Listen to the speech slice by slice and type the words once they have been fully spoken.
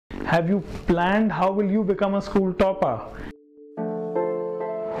Have you planned how will you become a school topper?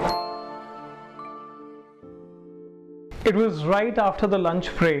 It was right after the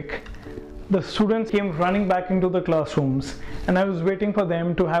lunch break. The students came running back into the classrooms and I was waiting for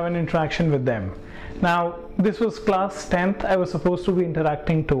them to have an interaction with them. Now, this was class 10th, I was supposed to be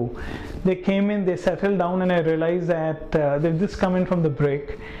interacting too. They came in, they settled down, and I realized that they've just come in from the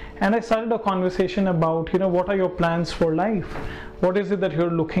break. And I started a conversation about, what are your plans for life? What is it that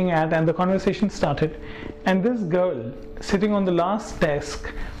you're looking at? And the conversation started. And this girl sitting on the last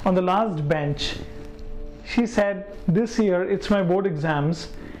desk, on the last bench, she said, this year it's my board exams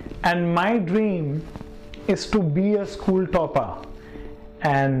and my dream is to be a school topper.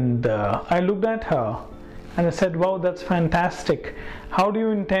 And I looked at her and I said, wow, that's fantastic. How do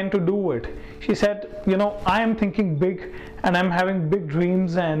you intend to do it? She said, I am thinking big and I'm having big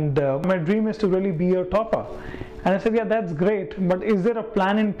dreams, and my dream is to really be a topper. And I said, yeah, that's great, but is there a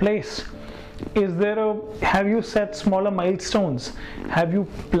plan in place? Have you set smaller milestones? Have you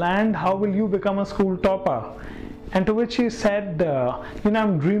planned how will you become a school topper? And to which she said,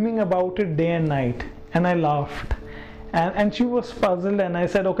 I'm dreaming about it day and night. And I laughed. And she was puzzled, and I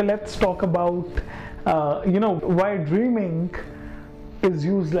said, okay, let's talk about, why dreaming is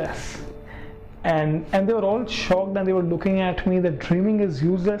useless. And they were all shocked and they were looking at me that dreaming is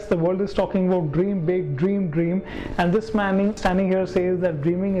useless. The world is talking about dream big, dream. And this man standing here says that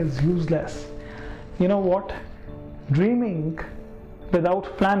dreaming is useless. You know what? Dreaming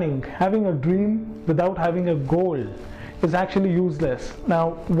without planning, having a dream without having a goal is actually useless.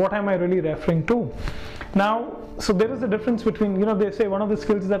 Now, what am I really referring to? Now, so there is a difference between, they say one of the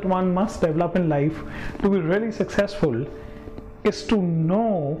skills that one must develop in life to be really successful is to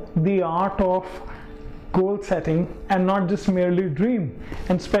know the art of goal setting and not just merely dream.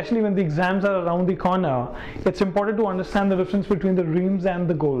 And especially when the exams are around the corner, it's important to understand the difference between the dreams and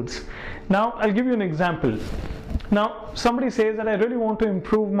the goals. Now, I'll give you an example. Now, somebody says that I really want to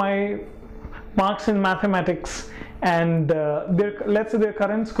improve my marks in mathematics, and let's say their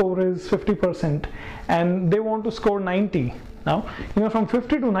current score is 50% and they want to score 90. Now, from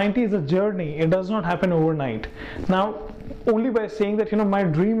 50 to 90 is a journey. It does not happen overnight. Now, only by saying that, my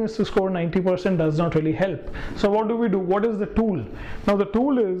dream is to score 90% does not really help. So what do we do? What is the tool? Now, the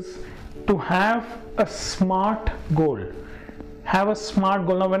tool is to have a smart goal. Have a smart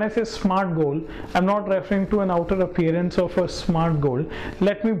goal. Now, when I say smart goal, I'm not referring to an outer appearance of a smart goal.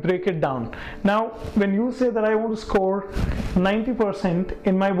 Let me break it down. Now, when you say that I want to score 90%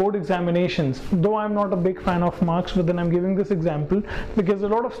 in my board examinations, though I'm not a big fan of marks, but then I'm giving this example because a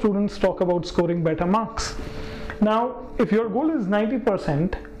lot of students talk about scoring better marks. Now, if your goal is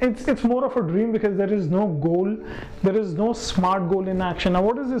 90%, it's more of a dream because there is no goal, there is no smart goal in action. Now,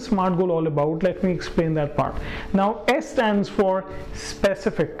 what is this smart goal all about? Let me explain that part. Now, S stands for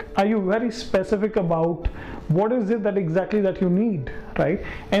specific. Are you very specific about what is it that exactly that you need, right?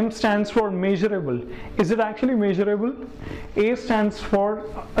 M stands for measurable. Is it actually measurable? A stands for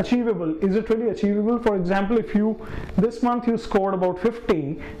achievable. Is it really achievable? For example, if this month you scored about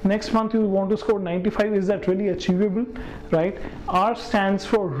 50, next month you want to score 95, is that really achievable, right? R stands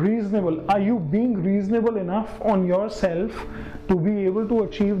for reasonable. Are you being reasonable enough on yourself to be able to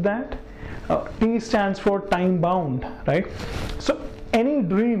achieve that? T stands for time bound, right? So any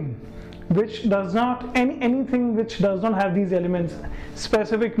dream which does not, anything which does not have these elements,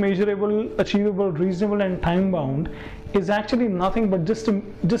 specific, measurable, achievable, reasonable, and time bound, is actually nothing but just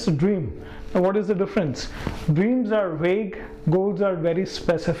a dream. Now, what is the difference? Dreams are vague, goals are very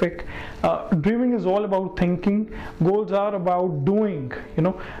specific. Dreaming is all about thinking, goals are about doing.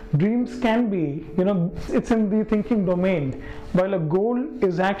 Dreams can be, it's in the thinking domain, while a goal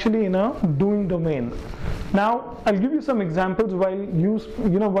is actually in a doing domain. Now, I'll give you some examples while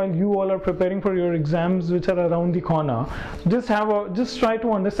you all are preparing for your exams, which are around the corner. Just try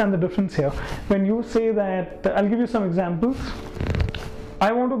to understand the difference here. When you say that, I'll give you some examples.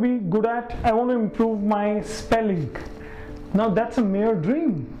 I want to improve my spelling. Now, that's a mere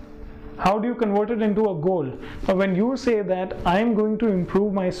dream. How do you convert it into a goal? Now, when you say that I'm going to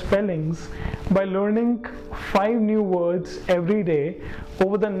improve my spellings by learning 5 new words every day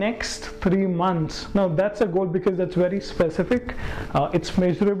over the next 3 months, now that's a goal because that's very specific, it's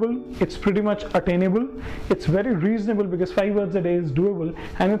measurable, it's pretty much attainable, it's very reasonable because 5 words a day is doable,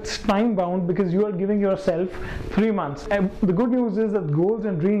 and it's time bound because you are giving yourself 3 months. And the good news is that goals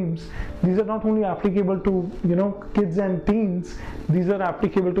and dreams, these are not only applicable to kids and teens, these are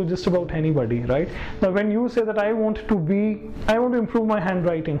applicable to just about anybody, right? Now, when you say that I want to improve my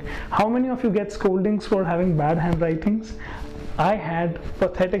handwriting, how many of you get scoldings for having bad handwritings? I had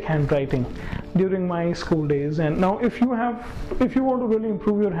pathetic handwriting. during my school days. And now if you want to really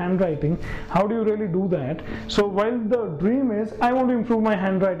improve your handwriting, how do you really do that? So while the dream is, I want to improve my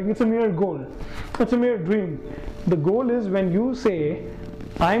handwriting, it's a mere goal, it's a mere dream. The goal is when you say,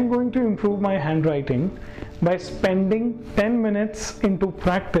 I'm going to improve my handwriting by spending 10 minutes into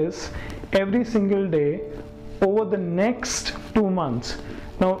practice every single day over the next 2 months.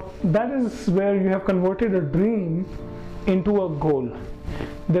 Now that is where you have converted a dream into a goal.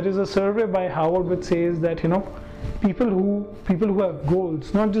 There is a survey by Harvard which says that people who have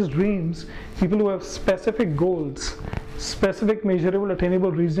goals, not just dreams, people who have specific goals, specific, measurable,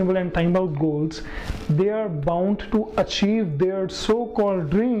 attainable, reasonable and time-bound goals, they are bound to achieve their so-called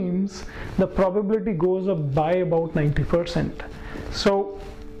dreams. The probability goes up by about 90%. So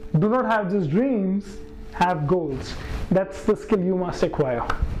do not have just dreams, have goals. That's the skill you must acquire.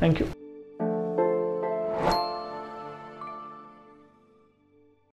 Thank you.